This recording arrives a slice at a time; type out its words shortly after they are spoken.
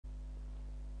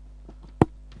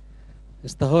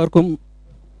استخبركم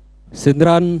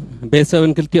سندران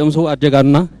بيتسون كلتي أمسو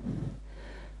أرجعنا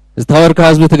استخبرك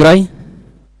حزب تجري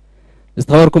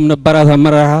استخبركم نبرة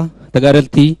مرها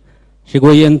تجارلتي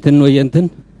وينتن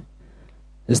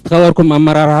استخبركم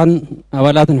مرهان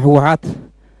أولاد حوحات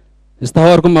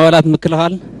استخبركم أولاد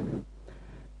مكلهال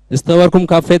استخبركم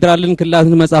كاب فيدرالين كلات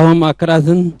مساهم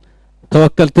أكلاتن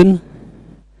توكلتن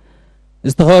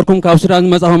استخبركم كاب سودان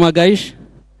مساهم أجايش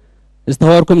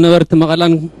استخبركم نبرت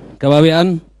مغلان كبابيان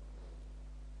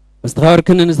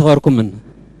استخبركم من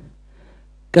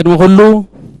كدم كله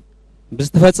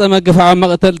بستفسر ما جفع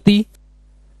مقتلتي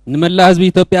نملا حزب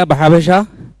إثيوبيا بحبشة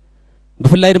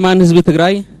بفلاي رمان حزب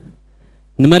تجري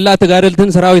نملا تجارلتن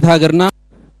سراويت هاجرنا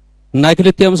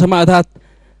ناكلت يوم سماعات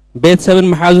بيت سبن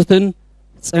محازتن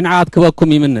صنعات كبكم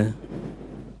يمنه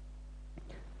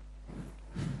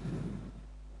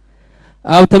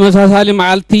أو تمساسالي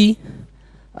معلتي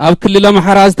أو كل لهم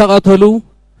حراز تقتلوا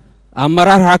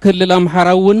أمرار كل لهم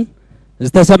حراون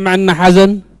استسمعنا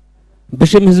حزن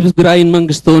بشم حزب تجري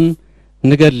منقستون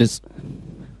نجلس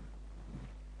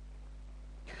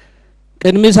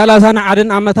كنمي سلاسان عدن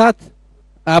عمتات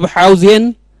أب حوزين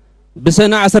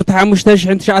بسنة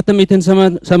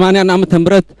 15/9/1980 عام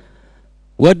تمرت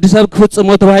ود سب كفت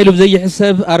موت بهايلو بزي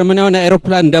حساب أرمنيون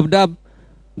أيروبلان دبداب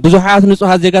بزحات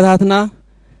نصوحات زيقاتاتنا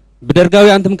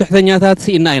بدرقاوي أنتم كحتنياتات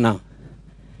سيناينا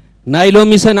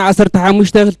نايلومي سنة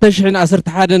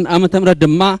 15/9/19 عام تمرت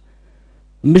دما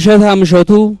مشتها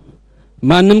مشتو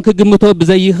ما نمك قمتو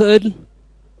بزي خيل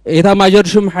إذا ما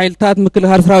جرشم حيلتات مكل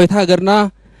هارسراويت هاقرنا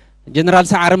ጀነራል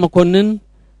ሰዓረ መኮነንን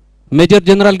ሜጀር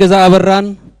ጀነራል ገዛ ኣበራን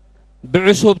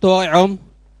ብዕሱብ ተዋቂዖም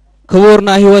ክቡርና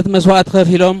ህይወት መስዋዕት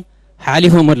ከፊሎም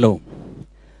ሓሊፎም ኣለው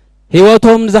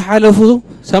ህይወቶም ዝሓለፉ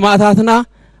ሰማዕታትና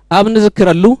ኣብ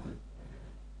ንዝክረሉ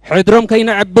ሕድሮም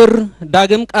ከይነዕብር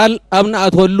ዳግም ቃል ኣብ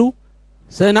ንኣትወሉ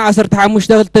ሰነ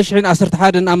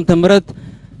 15/2011 ዓመተ ምህረት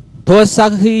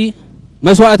ተወሳኺ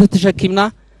መስዋዕት ተሸኪምና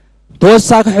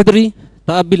ተወሳኺ ሕድሪ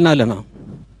ተቐቢልና ኣለና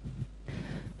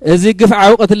እዚህ ግፍ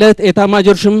ዓውቀትለት ኤታ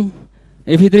ማጆርሽም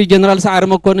ኢፌድሪ ጀነራል ሰዓረ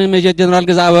መኮነን ሜጀር ጀነራል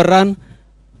ገዛ ኣበራን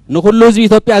ንኩሉ ህዝቢ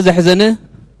ኢትዮጵያ ዘሕዘነ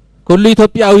ኩሉ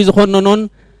ኢትዮጵያዊ ዝኾነኖን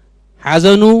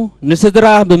ሓዘኑ ንስድራ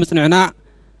ብምጽንዕናዕ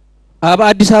ኣብ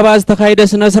አዲስ አበባ ዝተካየደ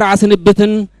ስነ ስርዓት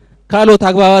ስንብትን ካልኦት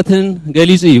አግባባትን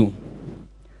ገሊጹ እዩ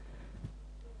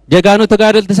ጀጋኑ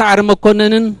ተጋደልቲ ሰዓረ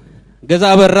መኮነንን ገዛ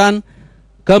ኣበራን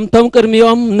ከምቶም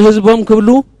ቅድሚኦም ንህዝቦም ክብሉ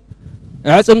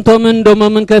ዕጽምቶምን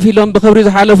ደሞምን ከፊሎም ብኽብሪ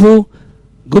ዝሓለፉ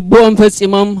ግቦኦም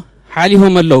ፈጺሞም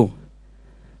ሓሊፎም ኣለው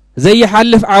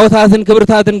ዘይሓልፍ ዓወታትን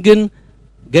ክብርታትን ግን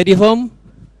ገዲፎም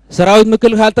ሰራዊት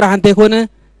ምክልኻል ጥራሕ እንተይኮነ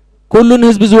ኩሉን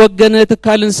ህዝቢ ዝወገነ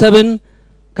ትካልን ሰብን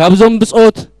ካብዞም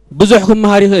ብጾት ብዙሕ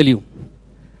ክመሃር ይኽእል እዩ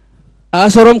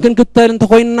ኣሰሮም ክንክተል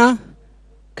እንተኾይንና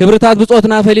ክብርታት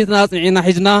ብጾትና ፈሊጥና ጽኒዕና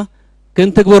ሒዝና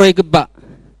ክንትግበሮ ይግባእ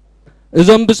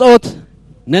እዞም ብጾት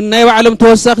ነናይ ባዕሎም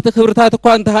ተወሳኽቲ ክብርታት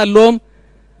እኳ እንተሃለዎም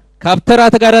ካብ ተራ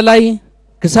ተጋዳላይ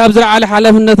ክሳብ ዝለዓለ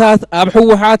ሓላፍነታት ኣብ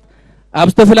ሕወሓት ኣብ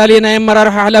ዝተፈላለዩ ናይ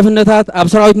ኣመራርሓ ሓላፍነታት ኣብ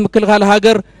ሰራዊት ምክልኻል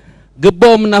ሃገር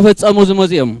ግቦኦም እናፈጸሙ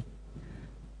ዝመዚኦም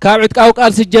ካብ ዕጥቃዊ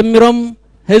ቃልሲ ጀሚሮም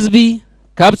ህዝቢ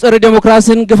ካብ ፀረ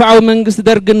ዴሞክራሲን ግፍዓዊ መንግስቲ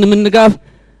ደርግን ንምንጋፍ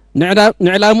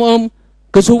ንዕላምኦም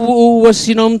ክስውኡ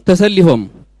ወሲኖም ተሰሊፎም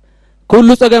ኩሉ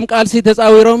ፀገም ቃልሲ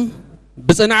ተፃዊሮም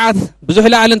ብጽንዓት ብዙሕ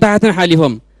ላዕልን ታሕትን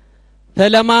ሓሊፎም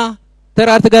ፈለማ ተራ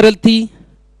ተጋደልቲ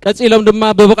ቀጺሎም ድማ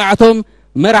በብቕዓቶም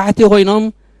መራሕቲ ኮይኖም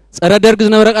ፀረ ደርግ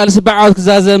ዝነበረ ቃልሲ ብዓወት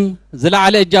ክዛዘም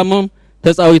ዝለዓለ እጃሞም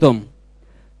ተፃዊቶም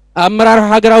ኣመራርሓ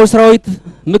ሃገራዊ ሰራዊት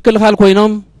ምክልኻል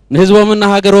ኮይኖም ንህዝቦምና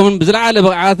ሃገሮምን ብዝለዓለ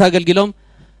ብቕዓት ኣገልጊሎም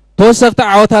ተወሰኽቲ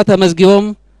ዓወታት ተመዝጊቦም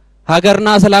ሃገርና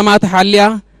ሰላማት ሓልያ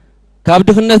ካብ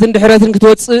ድኽነትን ድሕረትን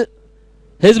ክትወፅእ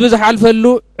ህዝቢ ዝሓልፈሉ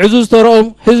ዕዙዝ ተሮኦም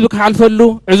ህዝቢ ክሓልፈሉ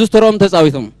ዕዙዝ ተሮኦም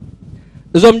ተፃዊቶም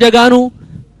እዞም ጀጋኑ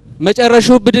መጨረሹ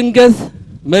ብድንገት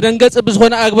መደንገጽ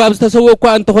ብዝኾነ ኣግባብ ዝተሰውኡ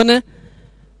እኳ እንተኾነ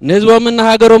ንህዝቦምና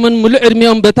ሃገሮምን ሙሉእ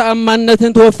ዕድሚኦም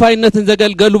በተኣማንነትን ተወፋይነትን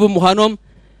ዘገልገሉ ብምዃኖም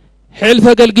ሕልፍ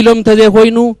ኣገልጊሎም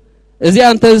እንተዘይኮይኑ እዚኣ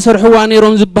እንተ ዝሰርሕዋ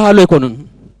ነይሮም ዝበሃሉ ኣይኮኑን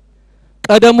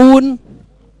ቀደም እውን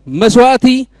መስዋዕቲ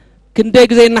ክንደይ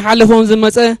ግዜ እናሓለፎም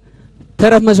ዝመፀ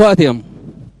ተረፍ መስዋዕቲ እዮም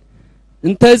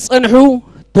እንተ ዝጸንሑ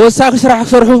ተወሳኺ ስራሕ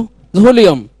ክሰርሑ ዝኽእሉ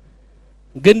እዮም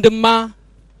ግን ድማ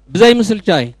ብዘይ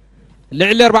ምስልቻይ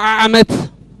ልዕሊ 40 ዓመት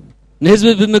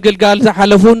ንህዝቢ ብምግልጋል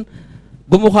ዝሓለፉን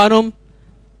ብምዃኖም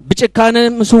ብጭካነ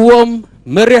ምስውኦም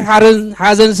መሪር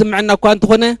ሓዘን ስምዕና እኳ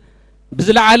እንተኾነ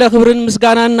ብዝለዓለ ክብርን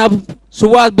ምስጋናን ናብ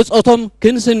ስዋት ብጾቶም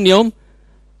ክንስንዮም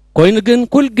ኮይኑ ግን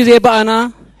ኩል ግዜ በኣና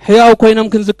ሕያው ኮይኖም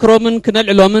ክንዝክሮምን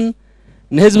ክነልዕሎምን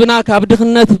ንህዝብና ካብ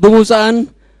ድኽነት ብምውፃእን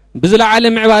ብዝለዓለ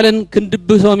ምዕባለን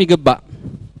ክንድብሶም ይግባእ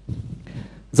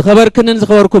ዝኸበርክንን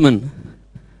ዝኸበርኩምን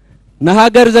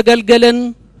نهاجر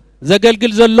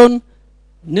زجلجل زلون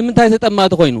نمنتاي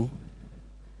تطمات خوينو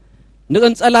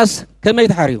نقنصلاس كما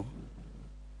يتحريو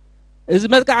إذ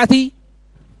مدقعتي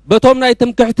بتوم ناي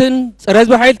تمكحتن صرز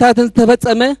بحيلتاتن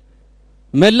تفصمه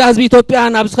ملا حزب ኢትዮጵያ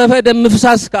ናብ ዝኸፈ ደም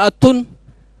ምፍሳስ ከአቱን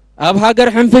ኣብ ሃገር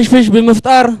ሕንፍሽፍሽ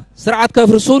ብምፍጣር ስርዓት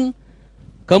ከፍርሱን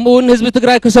ከምኡን ህዝቢ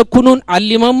ትግራይ ከሰኩኑን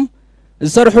ዓሊሞም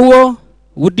ዝሰርሕዎ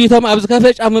ውዲቶም ኣብ ዝኸፈ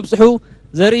ጫፍ ምብጽሑ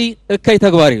ዘርኢ እከይ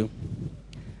ተግባር እዩ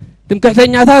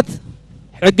ትምክሕተኛታት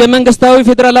ሕገ መንግስታዊ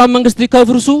ፌደራላዊ መንግስቲ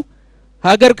ከፍርሱ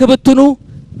ሃገር ክብትኑ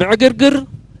ብዕግርግር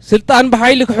ስልጣን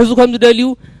በኃይል ክሕዙ ከም ዝደልዩ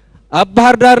ኣብ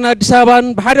ባህር ዳርና አዲስ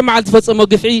አበባን በሓደ መዓልቲ ፈጽሞ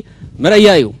ግፍዒ መረያ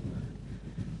እዩ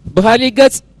بخالي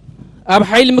قص أب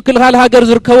حيل مكلخال هاجر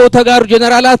زركوا تجار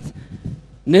جنرالات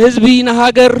نهزبي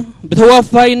نهاجر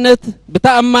بتوافينت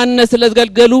بتأمن الناس اللي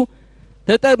تقلقلوا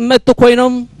تتمت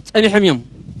كوينهم أني حميهم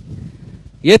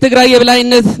يتجري بلاي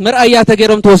الناس مرأيات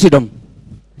تجارهم توصيدهم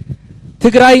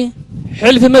تجري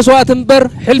حلف مسوات مبر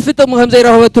حلف تمهم زي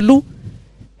رهوة تلو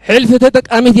حلف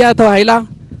تتك أميثيات وهيلا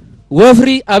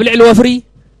وفري أبلع الوفري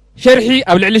شرحي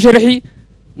أبلع الشرحي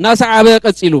ناس عابق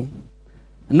قتيلو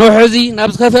نوحزي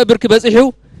نابز خفا برك بصحو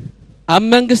ام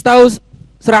منغستاوس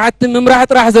سرعت ممراح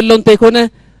طرح زلون تيكونه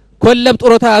كلب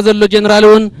طروتا زلو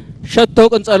جنرالون شتو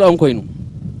قنصلهم كوينو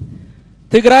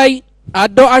تግራይ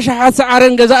አዶ አሻሓት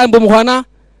ሰዓረን ገዛን በመሆና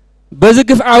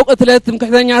በዝግፍ አውቀትለት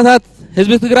ምክሕተኛታት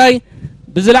ህዝብ ትግራይ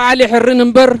ብዝለዓለ ሕርን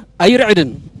እንበር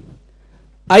አይርዕድን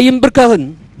አይምብርከህን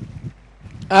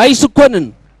አይስኮንን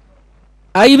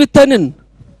አይብተንን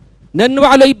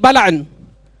ነንባዕሎ ይባላዕን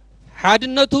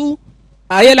ሓድነቱ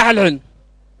أيلعلعن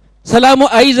سلامو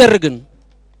أي زرقن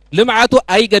لمعاتو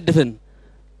أي قدفن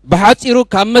بحاصيرو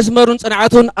كام مسمرون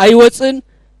صنعاتون أي وصن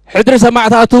حدر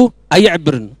سماعتاتو أي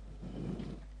عبرن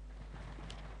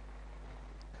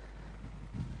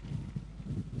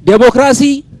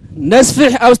ديمقراسي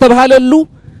نسفح أو استبهاللو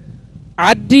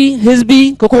عدي حزبي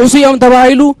ككحسيهم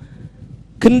تبايلو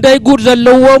كنداي غور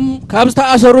زلوم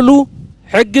كابستا أسرلو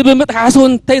حق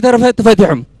بمتحاسون تيترفت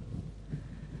تفتحهم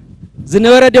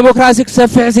زنورة ديمقراسيك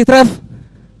سفح سيترف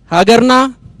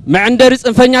هاجرنا ما عندنا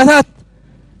انفنياتات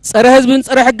صار حزبن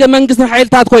صار حق منغست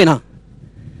حيلتات كوينا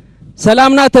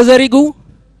سلامنا تزريغو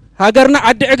هاجرنا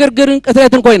عد عقرقرن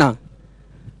قتلتن كوينا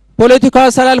بوليتيكا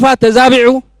سلالفات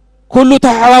تزابعو كله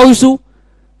تحواوسو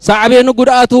صعبين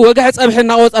قداتو وقع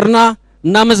صبحنا وصرنا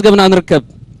نامزغبنا نركب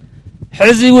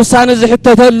حزي وسان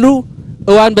زحتتلو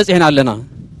اوان بصحنا لنا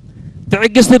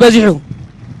تعقست بزيحو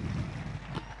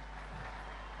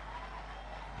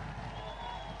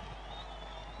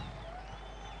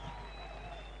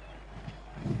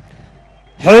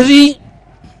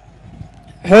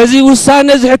حزي وسان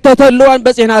زحتتلو اوان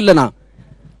بصحنا لنا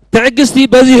تعقستي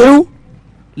بزيحو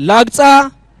لاقصا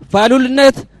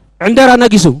فالولنت عندنا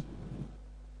نقيسو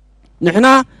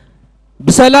نحنا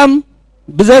بسلام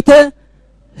بزته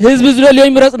حزب زلل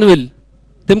يمرص نبل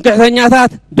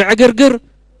تمكحتኛታት بعقرقر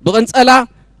بقنصلا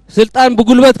سلطان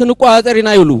بغلبت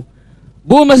كنقاطرينا يلو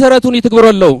بو مسرتون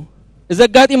يتغبرلو اذا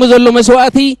غاطي مزلو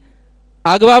مسواعتي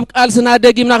اغباب قال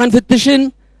سنادغيمنا كنفتشن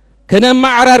كنما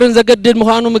عرارن زغدد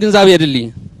مخانو مغنزاب يدلي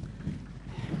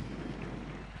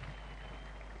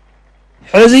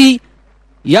حزي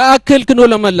ياكل كنو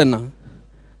لملنا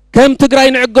كم تግራይ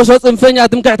ንዕገሶ ጽንፈኛ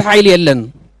ትምክሕት ኃይል የለን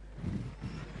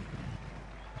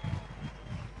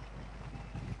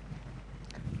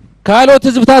ካሎት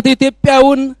ህዝብታት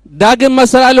ኢትዮጵያውን ዳግም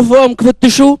መሰላልፎም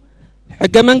ክፍትሹ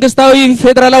ሕገ መንግስታዊ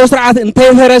ፌደራላዊ ስርዓት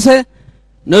እንተይፈረሰ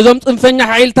ነዞም ጽንፈኛ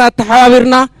ኃይልታት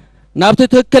ተሓባቢርና ናብቲ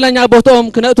ትክክለኛ ቦታኦም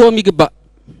ክነእትዎም ይግባእ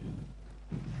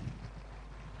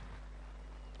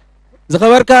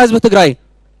ዝኸበርካ ህዝቢ ትግራይ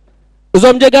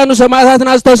እዞም ጀጋኑ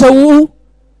ሰማዕታትና ዝተሰውኡ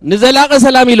نزلاق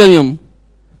سلام يلوم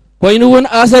كوينون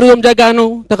آسر يوم جاكانو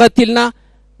تقتلنا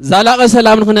زلاق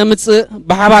سلام نخنا متس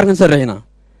بحبار نسرهنا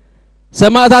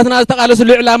سماعتنا استقالوا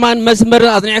سلوع لامان مسمر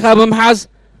أذنعها بمحاز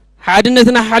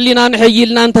حادنتنا حلينا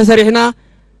نحيلنا نتسرحنا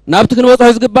نابتكن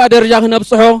وطه زقباء درجاه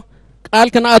نبصحو قال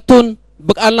كنا أتون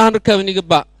بقالنا هنركبني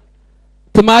قباء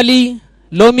تمالي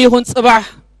لومي هون صباح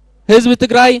حزب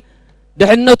تግራይ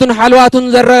دحنتون حلواتون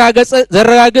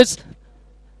زرقاقص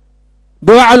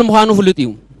بوعل مخانو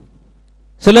فلطيو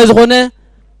ስለዝኾነ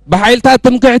በኃይልታት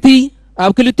ትምክሕቲ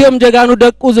ኣብ ክልቲኦም ጀጋኑ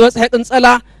ደቁ ዝበጽሐ ቅንጸላ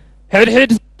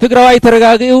ሕድሕድ ትግራዋይ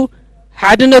ተረጋጊኡ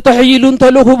ሓድነቱ ሕይሉን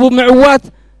ተልኹቡ ምዕዋት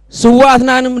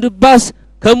ስዋኣትና ንምድባስ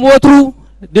ከም ወትሩ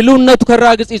ድልውነቱ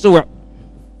ከራግጽ ይጽውዕ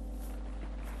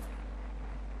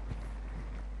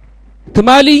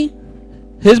ትማሊ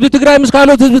ህዝቢ ትግራይ ምስ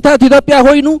ካልኦት ህዝብታት ኢትዮጵያ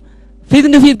ኮይኑ ፊት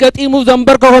ንፊት ገጢሙ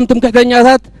ዘንበርከኾም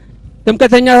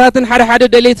ትምክሕተኛታትን ሓደ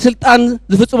ደሌት ስልጣን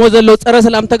ዝፍጽሞ ዘሎ ጸረ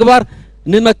ሰላም ተግባር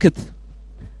نمكت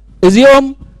ازيوم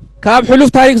ካብ ሕሉፍ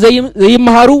ታሪክ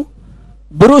ዘይመሃሩ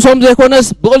ብርእሶም ዘይኮነስ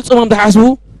ብቕልጽሞም ተሓስቡ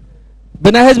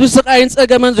ብናይ ህዝቢ ስቃይን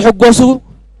ጸገመን ዝሕጎሱ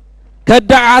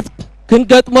ከዳዓት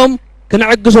ክንገጥሞም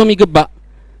ክንዕግሶም ይግባእ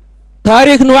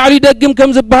ታሪክ ንባዕሉ ይደግም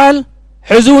ከም ዝበሃል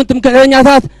ሕዚ እውን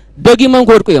ትምክሕተኛታት ደጊሞም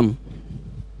ክወድቁ እዮም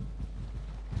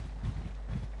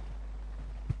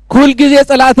ኩል ግዜ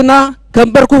ጸላእትና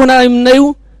ከንበርክኹና ይምነዩ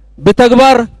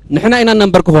ብተግባር ንሕና ኢና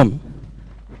ነንበርክኾም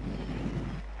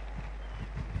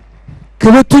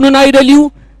ክብትኑና ይደልዩ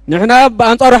ንሕና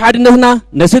በአንጻሩ ሓድነትና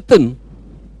ነስጥን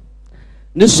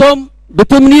ንሶም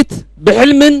ብትምኒት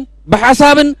ብሕልምን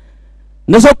ብሓሳብን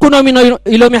ነሰኩኖም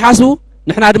ኢሎም ይሓስቡ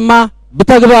ንሕና ድማ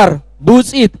ብተግባር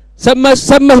ብውፅኢት ሰብ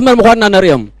መስመር ምዃንና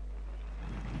ነርእዮም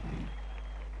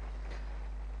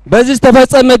በዚ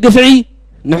ዝተፈጸመ ግፍዒ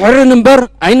ንሕርን እምበር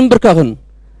ኣይንንብርከኽን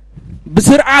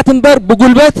ብስርዓት እምበር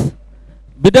ብጉልበት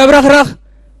ብደብረኽረኽ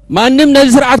ማንም ነዚ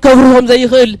ስርዓት ከፍርሆም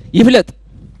ዘይኽእል ይፍለጥ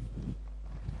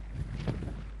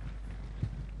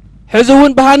ሕዚ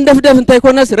እውን ብሃንደፍደፍ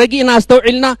እንተይኮነስ ረጊእና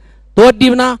ዝተውዒልና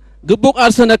ተወዲብና ግቡእ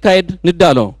ቃልሲ ነካይድ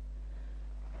ንዳሎ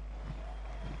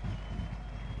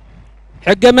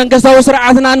ሕገ መንግስታዊ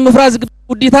ስርዓትና ንምፍራስ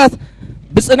ውዲታት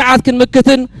ብጽንዓት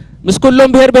ክንምክትን ምስ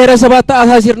ኩሎም ብሄር ብሄረሰባት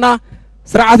ተኣሳሲርና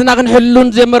ስርዓትና ክንሕሉን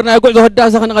ዘመርናዮ ጉዕዞ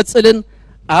ህዳሴ ክንቐጽልን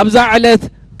ኣብዛ ዕለት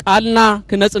ቃልና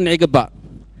ክነጽንዕ ይግባእ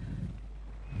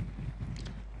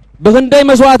ብክንደይ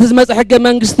መስዋዕቲ ዝመጽእ ሕገ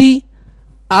መንግስቲ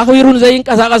ኣኽቢሩን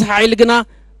ዘይንቀሳቐስ ሓይሊ ግና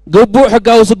ግቡእ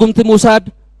ሕጋዊ ስጉምቲ ምውሳድ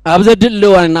ኣብ ዘድሊ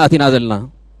እዋን እናኣቲና ዘለና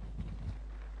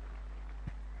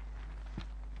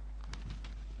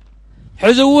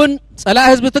ሕዚ እውን ጸላእ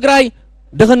ህዝቢ ትግራይ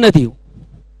ድኽነት እዩ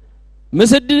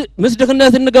ምስ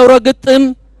ድኽነት እንገብሮ ግጥም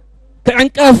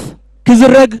ክዕንቀፍ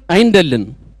ክዝረግ ኣይንደልን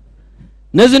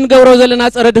ነዚ ንገብሮ ዘለና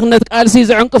ጸረ ድኽነት ቃልሲ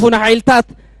ዝዕንቅፉና ሓይልታት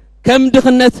ከም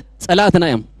ድኽነት ጸላእትና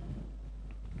እዮም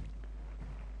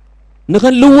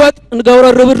ንኽንልወጥ ንገብሮ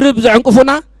ርብርብ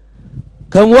ዝዕንቅፉና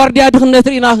ከም ዋርድያ ድኽነት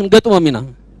ርኢና ክንገጥሞም ኢና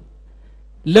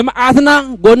ልምዓትና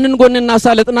ጎንን ጎንን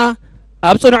እናሳለጥና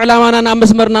ኣብ ጽኑዕ ዕላማና ኣብ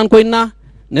መስመርናን ኮይንና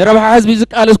ንረብሓ ህዝቢ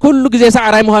ዝቃለስ ኩሉ ግዜ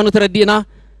ሳዕራይ ምዃኑ ተረዲእና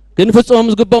ክንፍጽሞም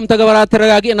ዝግብኦም ተግባራት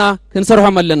ተረጋጊእና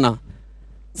ክንሰርሖም ኣለና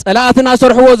ጸላእትና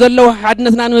ሰርሕዎ ዘለዉ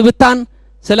ሓድነትና ንምብታን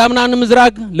ሰላምና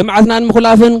ንምዝራግ ልምዓትና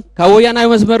ንምኽላፍን ካብ ወያናዊ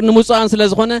መስመር ንምውፃእን ስለ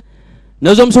ዝኾነ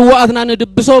ነዞም ስዋኣትና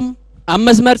ንድብሶም ኣብ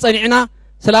መስመር ጸኒዕና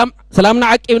ሰላምና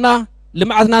ዓቂብና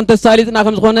ልምዓትና እንተሳሊጥና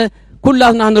ከም ዝኾነ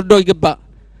ኩላትና ክንርዶ ይግባእ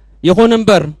ይኹን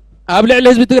እምበር ኣብ ልዕሊ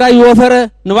ህዝቢ ትግራይ ዝወፈረ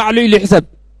ንባዕሉ ኢሉ ይሕሰብ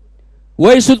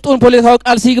ወይ ስልጡን ፖለቲካዊ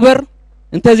ቃልሲ ይግበር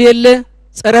እንተዘየለ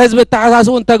ጸረ ህዝቢ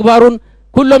ተሓሳስቡን ተግባሩን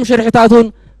ኩሎም ሽርሕታቱን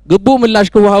ግቡእ ምላሽ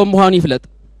ክወሃቦ ምዃኑ ይፍለጥ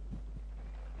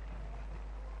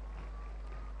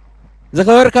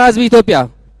ዝኸበርካ ህዝቢ ኢትዮጵያ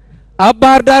ኣብ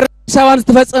ባህር ዳር ኣዲስ ኣበባ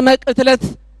ዝተፈጸመ ቅትለት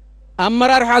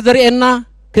ኣመራርሓ ዘርእየና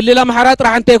ክልል ኣምሓራ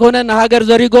ጥራሕ እንተይኮነ ንሃገር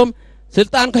ዘሪጎም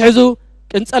ስልጣን ክሕዙ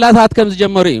ቅንጸላታት ከም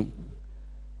ዝጀመሩ እዩ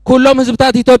ኩሎም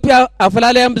ህዝብታት ኢትዮጵያ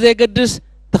ኣፈላለዮም ብዘይገድስ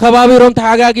ተኸባቢሮም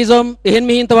ተሓጋጊዞም ይህን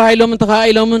ምሂን ተባሂሎምን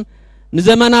ተኻኢሎምን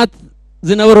ንዘመናት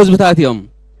ዝነበሩ ህዝብታት እዮም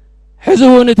ሕዚ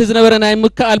እውን እቲ ዝነበረ ናይ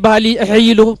ምክኣል ባህሊ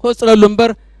እሕይሉ ክቕጽለሉ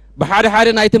እምበር ብሓደ ሓደ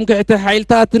ናይ ትምክሕቲ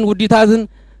ሓይልታትን ውዲታትን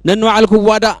ነንባዕሉ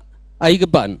ክዋዳእ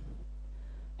ኣይግባእን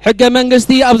ሕገ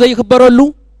መንግስቲ ኣብ ዘይክበረሉ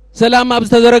ሰላም ኣብ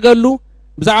ዝተዘረገሉ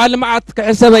ብዛዕባ ልምዓት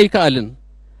ክሕሰብ ኣይከኣልን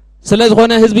ስለ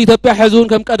ዝኾነ ህዝቢ ኢትዮጵያ ሕዚ እውን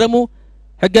ከም ቀደሙ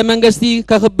ሕገ መንግስቲ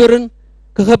ከኽብርን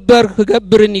ክኽበር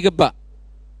ክገብርን ይግባእ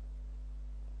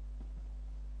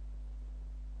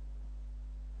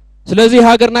ስለዚ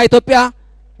ሃገርና ኢትዮጵያ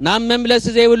ናብ መምለሲ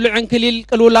ዘይብሉ ዕንክሊል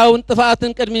ቅልውላውን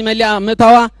ጥፍኣትን ቅድሚ መሊኣ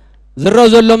ምእታዋ ዝረአ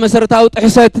ዘሎ መሰረታዊ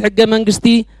ጥሕሰት ሕገ መንግስቲ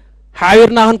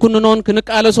ሓቢርና ክንኩንኖን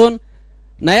ክንቃለሶን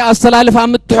ናይ ኣሰላልፋ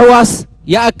ምትሕዋስ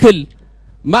ይኣክል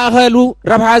ማእኸሉ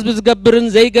ረብሓ ህዝቢ ዝገብርን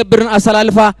ዘይገብርን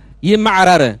ኣሰላልፋ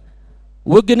ይመዓራረ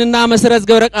ውግንና መሰረት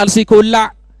ዝገበረ ቃልሲ ክውላዕ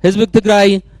ህዝቢ ትግራይ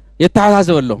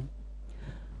የተሓሳስበሎ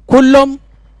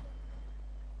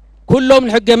ኩሎም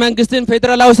ንሕገ መንግስትን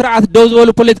ፌደራላዊ ስርዓት ደው ዝበሉ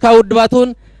ፖለቲካዊ ውድባትን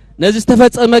ነዚ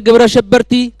ዝተፈጸመ ግብረ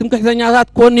ሸበርቲ ትምክሕተኛታት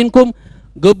ኮኒንኩም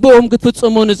ግቡኦም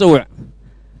ክትፍጽሙ ንጽውዕ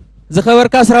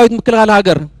ዝኸበርካ ሰራዊት ምክልኻል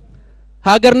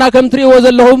ሃገርና ከም ትርእይዎ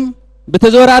ዘለኹም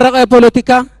ብተዘወራረቐ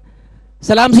ፖለቲካ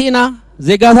ሰላም ሲኢና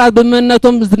ዜጋታት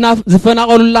ብምንነቶም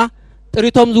ዝፈናቐሉላ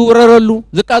ጥሪቶም ዝውረረሉ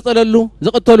ዝቃጸለሉ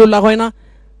ዝቕተሉላ ኮይና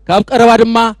ካብ ቀረባ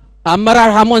ድማ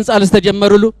ኣመራርሓ ምቕንጻል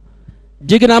ዝተጀመሩሉ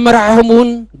ጅግና ኣመራርሖም እውን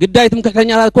ግዳይ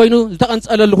ትምክሕተኛታት ኮይኑ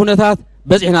ዝተቐንጸለሉ ኩነታት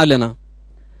በፂሕና ኣለና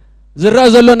ዝረአ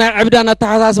ዘሎ ናይ ዕብዳን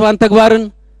ኣተሓሳስባን ተግባርን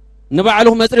ንባዕሉ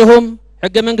መፅሪኹም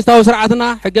ሕገ መንግስታዊ ስርዓትና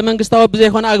ሕገ መንግስታዊ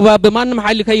ብዘይኮነ ኣግባብ ብማንም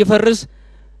ሓይሊ ከይፈርስ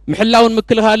ምሕላውን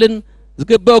ምክልኻልን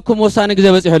ዝግበአኩም ወሳነ ግዜ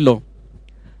በፂሑ ኣሎ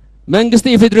መንግስቲ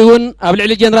ኢፌድሪ እውን ኣብ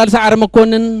ልዕሊ ጀነራል ሰዓረ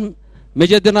መኮነንን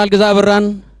ሜጀር ጀነራል ገዛ ኣበራን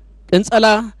ቅንጸላ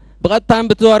ብቐጥታን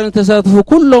ብተዘዋዋሪን ተሳተፉ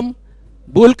ኩሎም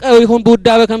بولقاو يكون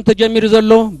بودابه كم تجمير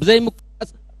زلو بزي مقاص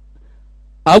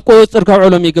أبقو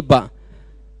تركعولم يقبا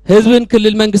حزبن كل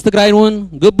المنجست تግራይን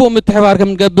ግቡ ምትሕባር ከም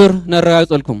ንገብር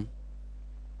ነረጋግፀልኩም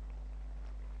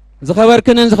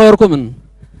ዝኸበርክንን ዝኸበርኩምን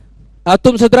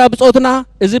ኣቱም ስድራ ብጾትና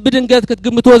እዚ ብድንገት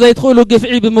ክትግምትዎ ዘይትኽእሉ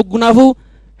ግፍዒ ብምጉናፉ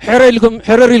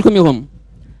ሕረር ኢልኩም ኢኹም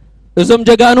እዞም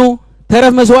ጀጋኑ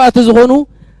ተረፍ መስዋዕቲ ዝኾኑ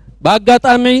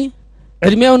በአጋጣሚ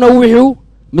ዕድሜው ነዊሑ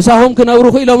ምሳሆም ክነብሩ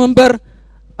ክኢሎም እምበር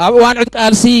ኣብ እዋን ዕጥቂ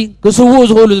ቃልሲ ክስውኡ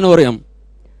ዝኽእሉ ዝነበሩ እዮም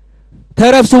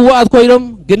ተረፍ ስዋኣት ኮይኖም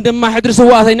ግን ድማ ሕድሪ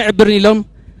ስዋኣት ኣይንዕብርን ኢሎም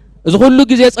እዚ ኩሉ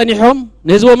ግዜ ጸኒሖም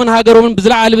ንህዝቦምን ሃገሮምን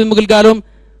ብዝለዓለ ብምግልጋሎም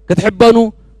ክትሕበኑ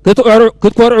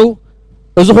ክትኮርዑ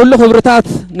እዚ ኩሉ ክብርታት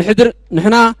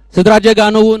ንሕና ስድራ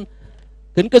ጀጋኑ እውን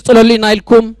ክንቅጽለሉ ኢና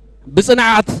ኢልኩም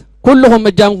ብጽንዓት ኩልኹም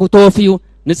እጃምኩም ተወፊዩ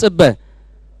ንጽበ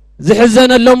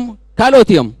ዝሕዘነሎም ካልኦት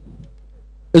እዮም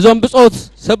እዞም ብጾት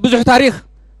ሰብ ብዙሕ ታሪኽ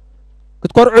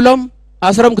ክትኮርዑሎም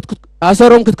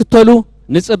ኣሰሮም ክትክተሉ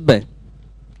ንጽበ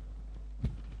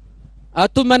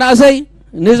ኣቱም መናእሰይ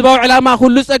ንህዝባዊ ዕላማ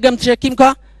ኩሉ ጸገም ተሸኪምካ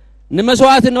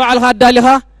ንመስዋዕት ንባዕልኻ ኣዳሊኻ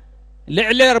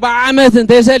ልዕሊ 40 ዓመት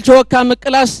እንተይሰልቸወካ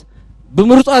ምቅላስ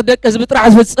ብምርጫት ደቀ ህዝቢ ጥራሕ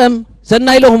ዝፍጸም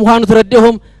ሰናይ ኢለኹም ምዃኑ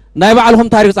ትረዲእኹም ናይ ባዕልኹም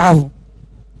ታሪኽ ጸሓፉ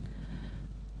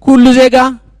ኩሉ ዜጋ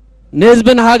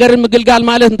ንህዝብን ሃገርን ምግልጋል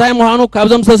ማለት እንታይ ምዃኑ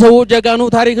ካብዞም ዝተሰውኡ ጀጋኑ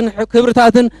ታሪኽን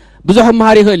ክብርታትን ብዙሕ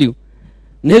መሃር ይኽእል እዩ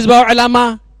ንህዝባዊ ዕላማ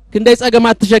ክንደይ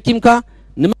ጸገማት ተሸኪምካ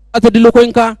ንመስዋዕት ድሉ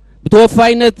ኮይንካ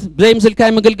ብተወፋይነት ብዘይ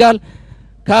ምስልካይ ምግልጋል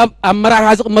ካብ ኣመራርሓ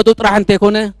ዝቕመጡ ጥራሕ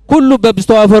እንተይኮነ ኩሉ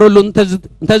በብዝተዋፈረሉ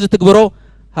እንተዝትግብሮ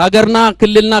ሃገርና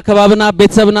ክልልና ከባብና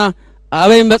ቤተሰብና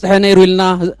ኣበይ መጽሐ ነይሩ ኢልና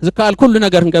ዝከኣል ኩሉ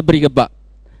ነገር ክንገብር ይግባእ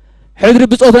ሕድሪ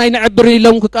ብጾትና ይንዕብር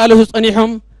ኢሎም ክቃለሱ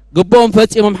ጸኒሖም ግቦኦም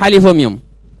ፈጺሞም ሓሊፎም እዮም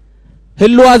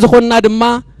ህልዋ ዝኾንና ድማ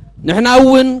ንሕና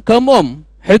እውን ከምኦም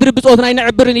ሕድሪ ብጾትና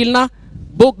ይንዕብርን ኢልና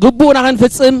ግቡእና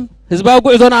ክንፍጽም ህዝባዊ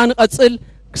ጉዕዞና ንቐጽል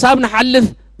ክሳብ ንሓልፍ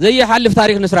ዘይሓልፍ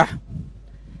ታሪኽ ንስራሕ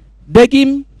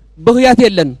ደጊም ብኽያት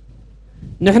የለን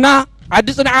ንሕና ዓዲ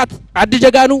ጽንዓት ዓዲ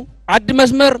ጀጋኑ ዓዲ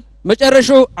መስመር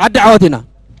መጨረሻው ዓዲ ዓወት ኢና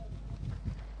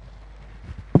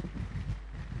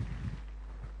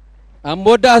ኣብ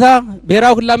መወዳእታ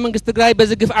ብሄራዊ ክልላዊ መንግስቲ ትግራይ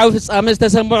በዚ ግፍዓዊ ፍጻመ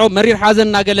ዝተሰምዖ መሪር ሓዘን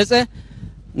እናገለጸ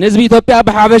ንህዝቢ ኢትዮጵያ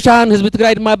ብሓበሻ ንህዝቢ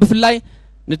ትግራይ ድማ ብፍላይ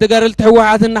ንተጋደልቲ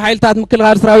ሕወሓትን ሓይልታት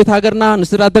ምክልኻል ሰራዊት ሃገርና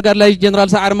ንስራት ተጋዳላይ ጀነራል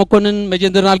ሰዓረ መኮነንን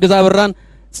መጀር ጀነራል ኣበራን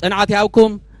ጽንዓት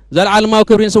ያብኩም ዘለዓለማዊ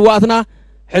ክብሪን ስዋዕትና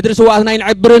ሕድሪ ስዋዕትና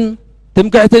ይንዕብርን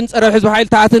ትምክሕትን ጸረ ህዝቢ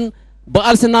ሓይልታትን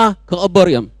ብቓልስና ክቕበሩ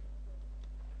እዮም